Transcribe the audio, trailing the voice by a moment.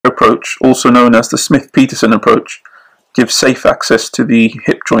approach, also known as the Smith-Peterson approach, gives safe access to the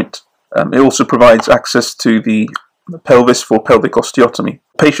hip joint. It also provides access to the pelvis for pelvic osteotomy.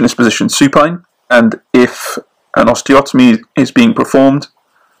 The patient is positioned supine, and if an osteotomy is being performed,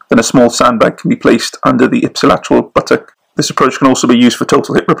 then a small sandbag can be placed under the ipsilateral buttock. This approach can also be used for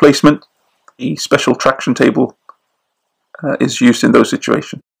total hip replacement. The special traction table is used in those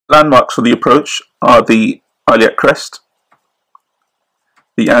situations. Landmarks for the approach are the iliac crest,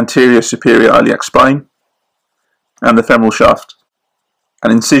 the anterior superior iliac spine, and the femoral shaft.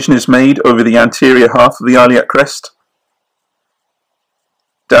 An incision is made over the anterior half of the iliac crest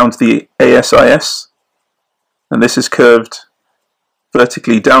down to the ASIS, and this is curved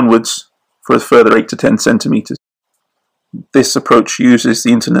vertically downwards for a further 8 to 10 centimeters. This approach uses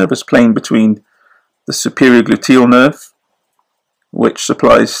the internervous plane between the superior gluteal nerve, which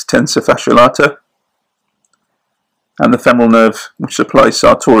supplies tensor fascia lata, and the femoral nerve, which supplies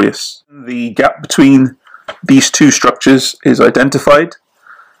sartorius. The gap between these two structures is identified,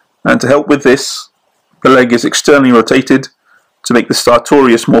 and to help with this, the leg is externally rotated to make the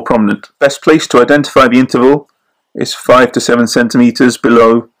sartorius more prominent. Best place to identify the interval is 5 to 7 centimeters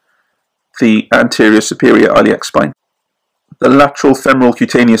below the anterior superior iliac spine. The lateral femoral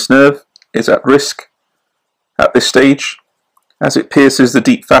cutaneous nerve is at risk at this stage, as it pierces the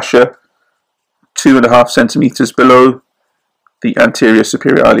deep fascia 2.5 centimeters below the anterior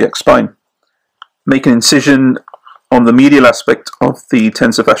superior iliac spine. Make an incision on the medial aspect of the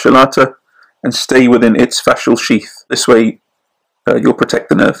tensor fascia lata and stay within its fascial sheath. This way you'll protect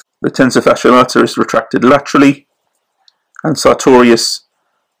the nerve. The tensor fascia lata is retracted laterally, and sartorius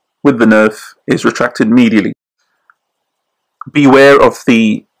with the nerve is retracted medially. Beware of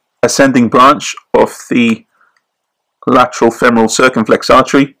the ascending branch of the lateral femoral circumflex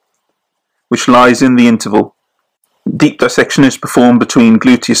artery, which lies in the interval. Deep dissection is performed between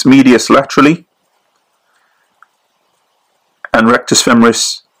gluteus medius laterally and rectus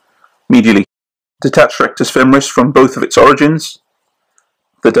femoris medially. Detach rectus femoris from both of its origins,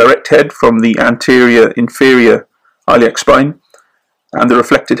 the direct head from the anterior inferior iliac spine, and the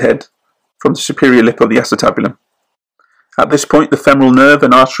reflected head from the superior lip of the acetabulum. At this point, the femoral nerve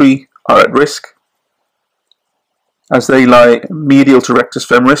and artery are at risk, as they lie medial to rectus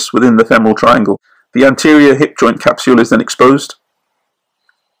femoris within the femoral triangle. The anterior hip joint capsule is then exposed,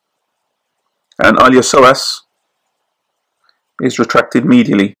 and iliopsoas is retracted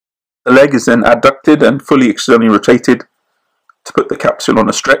medially. The leg is then adducted and fully externally rotated to put the capsule on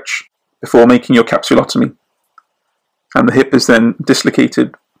a stretch before making your capsulotomy, and the hip is then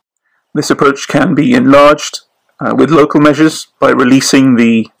dislocated. This approach can be enlarged with local measures by releasing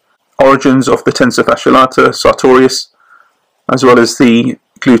the origins of the tensor fascia lata, sartorius, as well as the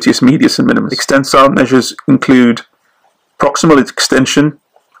gluteus medius and minimus. Extensile measures include proximal extension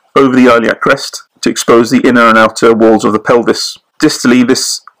over the iliac crest to expose the inner and outer walls of the pelvis. Distally,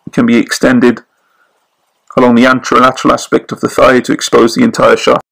 this can be extended along the anterolateral aspect of the thigh to expose the entire shaft.